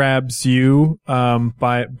he grabs you,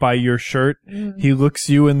 by your shirt. He looks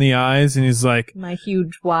you in the eyes and he's like, My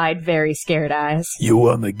huge, wide, very scared eyes. You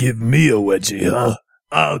want to give me a wedgie, huh?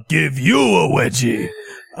 I'll give you a wedgie.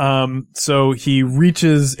 so he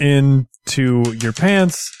reaches into your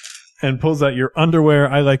pants and pulls out your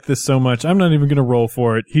underwear. I like this so much. I'm not even going to roll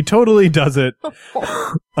for it. He totally does it.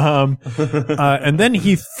 And then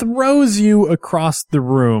he throws you across the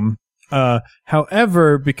room.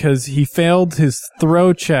 However, because he failed his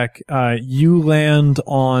throw check, you land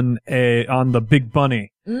on the big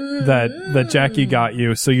bunny that Jackie got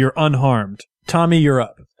you. So you're unharmed. Tommy, you're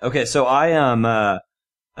up. Okay, so I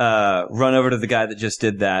run over to the guy that just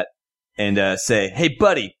did that and say, "Hey,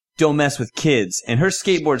 buddy, don't mess with kids." And her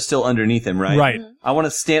skateboard's still underneath him, right? Right. I want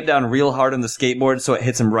to stamp down real hard on the skateboard so it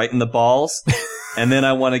hits him right in the balls. And then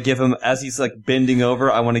I want to give him, as he's like bending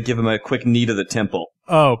over, I want to give him a quick knee to the temple.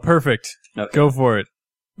 Oh, perfect. Okay. Go for it.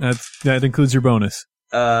 That includes your bonus.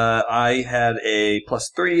 I had a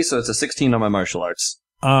 +3, so it's a 16 on my martial arts.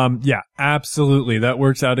 Yeah, absolutely. That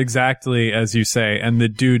works out exactly as you say, and the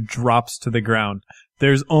dude drops to the ground.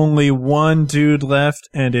 There's only one dude left,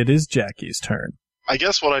 and it is Jackie's turn. I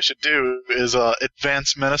guess what I should do is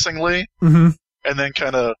advance menacingly, Mm-hmm. and then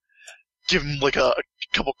kind of give him like a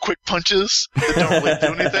couple quick punches that don't really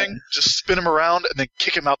do anything. Just spin him around and then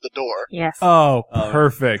kick him out the door. Yes. Oh,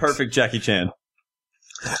 perfect. Perfect Jackie Chan.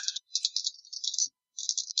 Let's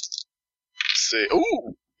see.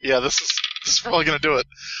 Ooh, yeah, this is probably gonna do it.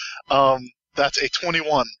 That's a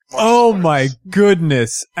 21. Oh my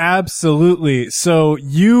goodness. Absolutely. So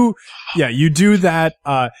you do that.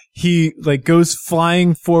 He like goes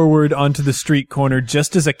flying forward onto the street corner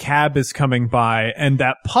just as a cab is coming by, and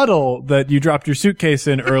that puddle that you dropped your suitcase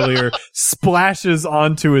in earlier splashes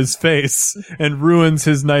onto his face and ruins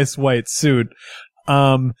his nice white suit.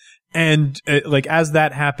 And like as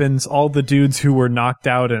that happens, all the dudes who were knocked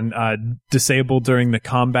out and disabled during the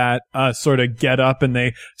combat sort of get up and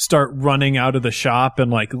they start running out of the shop and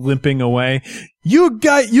like limping away. You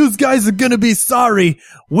guys are gonna be sorry.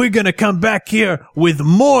 We're gonna come back here with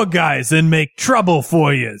more guys and make trouble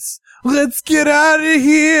for yous. Let's get out of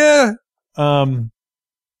here.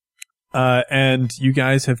 And you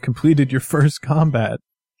guys have completed your first combat.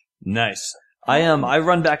 Nice. I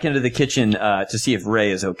run back into the kitchen to see if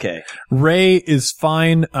Ray is okay. Ray is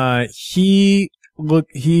fine. He's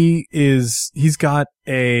got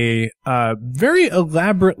a very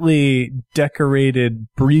elaborately decorated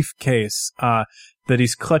briefcase that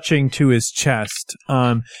he's clutching to his chest.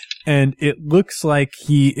 And it looks like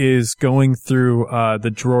he is going through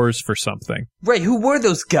the drawers for something. Ray, who were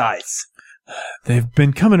those guys? They've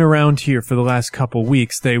been coming around here for the last couple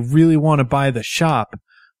weeks. They really want to buy the shop.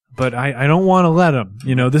 But I don't want to let them.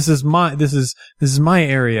 You know, this is my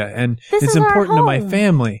area, and it's important to my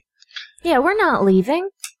family. Yeah, we're not leaving.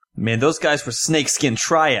 Man, those guys were Snakeskin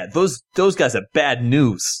Triad. Those guys are bad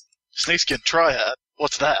news. Snakeskin Triad?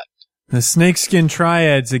 What's that? The Snakeskin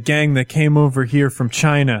Triad's a gang that came over here from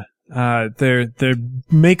China. They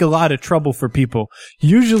make a lot of trouble for people.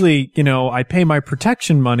 Usually, you know, I pay my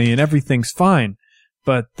protection money and everything's fine.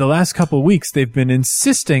 But the last couple of weeks, they've been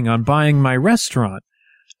insisting on buying my restaurant.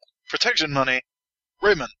 Protection money?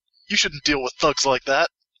 Raymond, you shouldn't deal with thugs like that.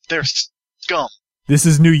 They're scum. This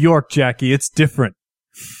is New York, Jackie. It's different.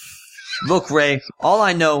 Look, Ray, all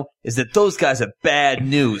I know is that those guys are bad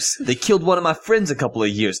news. They killed one of my friends a couple of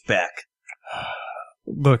years back.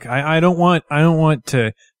 Look, I don't want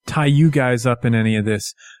to tie you guys up in any of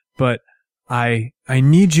this, but I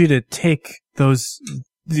need you to take those,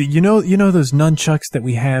 you know those nunchucks that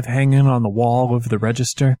we have hanging on the wall over the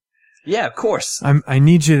register? Yeah, of course. I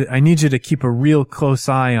need you to keep a real close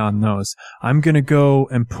eye on those. I'm gonna go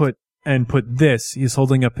and put this. He's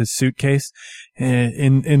holding up his suitcase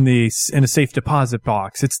in a safe deposit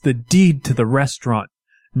box. It's the deed to the restaurant.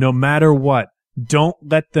 No matter what, don't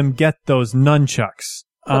let them get those nunchucks.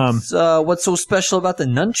 What's so special about the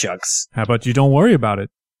nunchucks? How about you don't worry about it?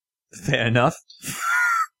 Fair enough.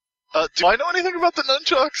 Do I know anything about the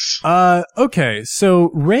nunchucks? Okay, so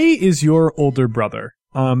Ray is your older brother.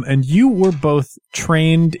 And you were both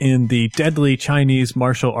trained in the deadly Chinese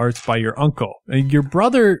martial arts by your uncle. Your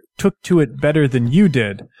brother took to it better than you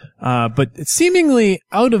did, but seemingly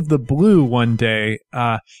out of the blue one day,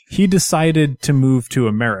 he decided to move to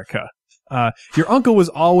America. Your uncle was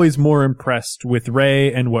always more impressed with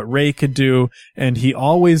Ray and what Ray could do, and he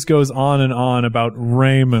always goes on and on about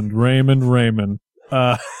Raymond.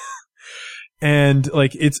 And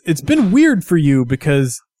like, it's been weird for you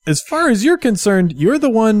because as far as you're concerned, you're the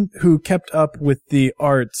one who kept up with the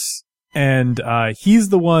arts, and he's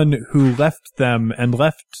the one who left them and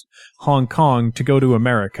left Hong Kong to go to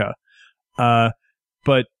America.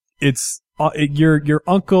 But it's your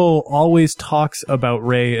uncle always talks about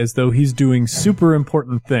Ray as though he's doing super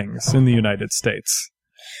important things in the United States.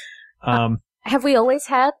 Have we always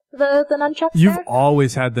had the nunchucks You've there?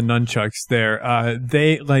 always had the nunchucks there.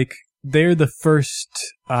 They're the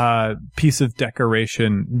first piece of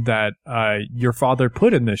decoration that your father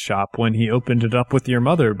put in this shop when he opened it up with your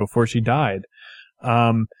mother before she died.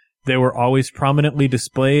 They were always prominently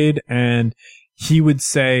displayed, and he would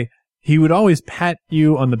always pat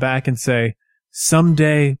you on the back and say,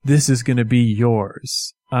 "Someday this is going to be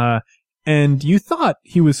yours." And you thought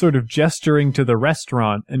he was sort of gesturing to the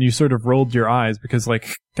restaurant, and you sort of rolled your eyes because,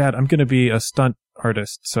 like, Dad, I'm going to be a stunt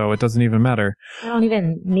artist, so it doesn't even matter. I don't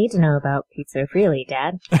even need to know about pizza, really,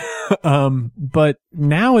 Dad. But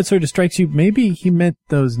now it sort of strikes you, maybe he meant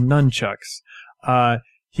those nunchucks.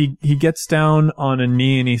 He gets down on a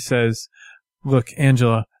knee and he says, "Look,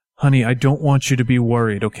 Angela, honey, I don't want you to be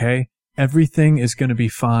worried, okay? Everything is going to be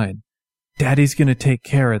fine. Daddy's going to take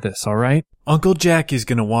care of this, all right? Uncle Jackie's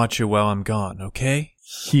going to watch you while I'm gone, okay?"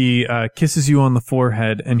 He kisses you on the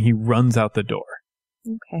forehead and he runs out the door.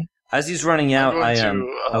 Okay. As he's running out, I am.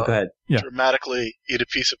 Go ahead. Yeah. Dramatically eat a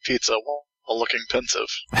piece of pizza while looking pensive.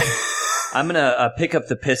 I'm gonna pick up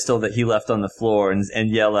the pistol that he left on the floor and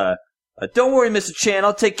yell, "Don't worry, Mr. Chan,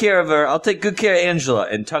 I'll take care of her. I'll take good care of Angela,"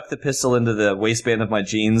 and tuck the pistol into the waistband of my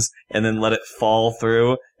jeans and then let it fall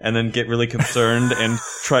through and then get really concerned and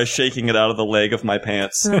try shaking it out of the leg of my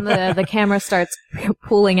pants. And the camera starts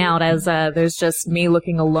pulling out as there's just me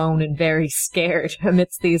looking alone and very scared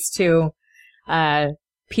amidst these two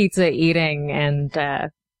pizza eating and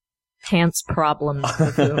pants problem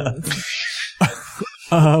buffoons.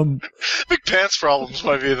 Big Pants Problems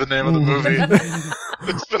might be the name of the movie.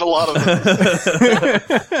 There's been a lot of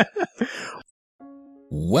them.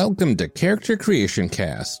 Welcome to Character Creation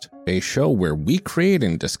Cast, a show where we create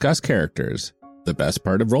and discuss characters, the best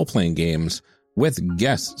part of role-playing games, with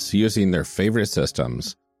guests using their favorite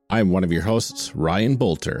systems. I'm one of your hosts, Ryan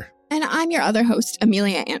Bolter. And I'm your other host,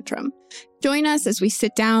 Amelia Antrim. Join us as we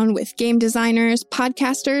sit down with game designers,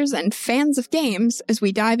 podcasters, and fans of games as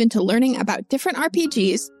we dive into learning about different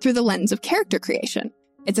RPGs through the lens of character creation.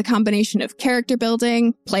 It's a combination of character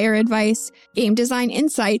building, player advice, game design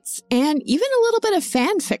insights, and even a little bit of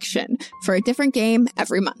fan fiction for a different game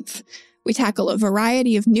every month. We tackle a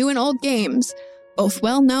variety of new and old games, both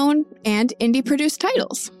well-known and indie-produced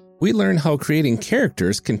titles. We learn how creating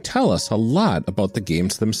characters can tell us a lot about the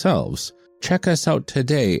games themselves. Check us out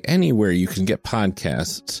today anywhere you can get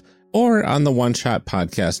podcasts, or on the One Shot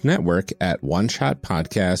Podcast Network at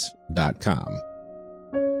oneshotpodcast.com.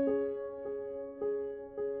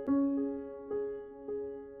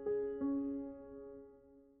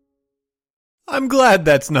 I'm glad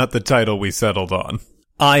that's not the title we settled on.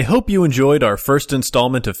 I hope you enjoyed our first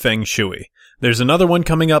installment of Feng Shui. There's another one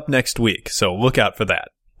coming up next week, so look out for that.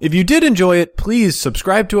 If you did enjoy it, please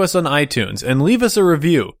subscribe to us on iTunes and leave us a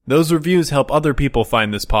review. Those reviews help other people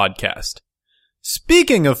find this podcast.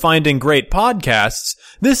 Speaking of finding great podcasts,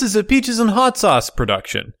 this is a Peaches and Hot Sauce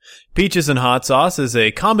production. Peaches and Hot Sauce is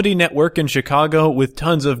a comedy network in Chicago with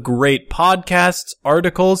tons of great podcasts,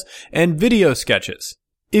 articles, and video sketches.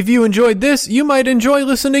 If you enjoyed this, you might enjoy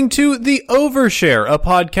listening to The Overshare, a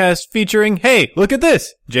podcast featuring, hey, look at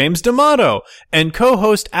this, James D'Amato, and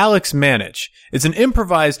co-host Alex Manich. It's an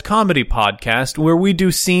improvised comedy podcast where we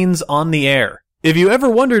do scenes on the air. If you ever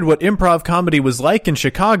wondered what improv comedy was like in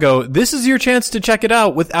Chicago, this is your chance to check it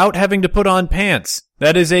out without having to put on pants.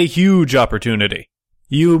 That is a huge opportunity.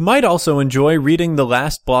 You might also enjoy reading the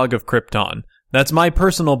last blog of Krypton. That's my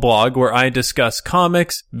personal blog where I discuss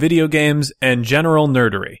comics, video games, and general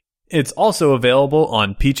nerdery. It's also available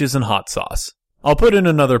on Peaches and Hot Sauce. I'll put in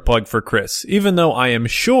another plug for Chris, even though I am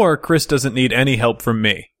sure Chris doesn't need any help from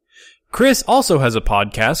me. Chris also has a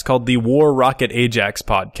podcast called the War Rocket Ajax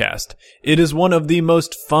podcast. It is one of the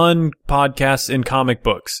most fun podcasts in comic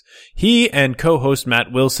books. He and co-host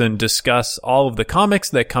Matt Wilson discuss all of the comics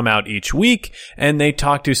that come out each week, and they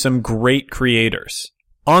talk to some great creators.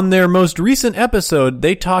 On their most recent episode,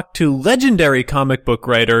 they talked to legendary comic book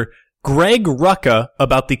writer Greg Rucka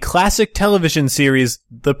about the classic television series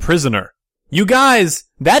The Prisoner. You guys,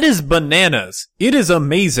 that is bananas. It is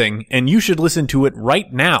amazing, and you should listen to it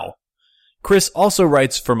right now. Chris also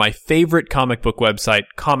writes for my favorite comic book website,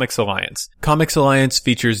 Comics Alliance. Comics Alliance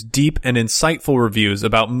features deep and insightful reviews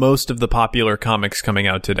about most of the popular comics coming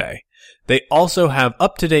out today. They also have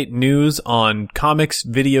up-to-date news on comics,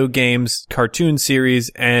 video games, cartoon series,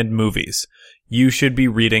 and movies. You should be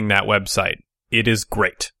reading that website. It is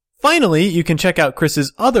great. Finally, you can check out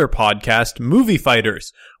Chris's other podcast, Movie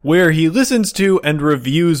Fighters, where he listens to and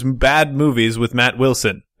reviews bad movies with Matt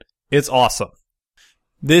Wilson. It's awesome.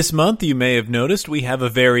 This month, you may have noticed we have a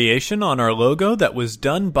variation on our logo that was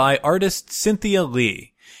done by artist Cynthia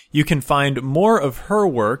Lee. You can find more of her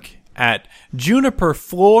work at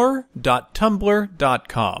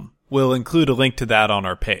juniperfloor.tumblr.com. We'll include a link to that on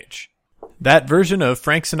our page. That version of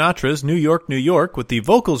Frank Sinatra's New York, New York with the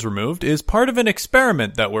vocals removed is part of an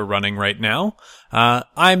experiment that we're running right now.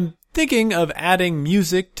 I'm thinking of adding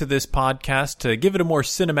music to this podcast to give it a more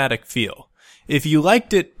cinematic feel. If you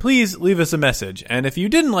liked it, please leave us a message. And if you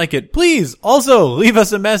didn't like it, please also leave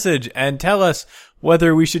us a message and tell us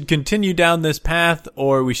whether we should continue down this path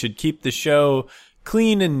or we should keep the show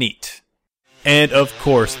clean and neat. And of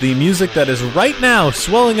course, the music that is right now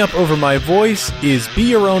swelling up over my voice is Be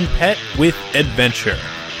Your Own Pet with Adventure.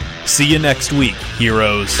 See you next week,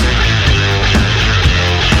 heroes.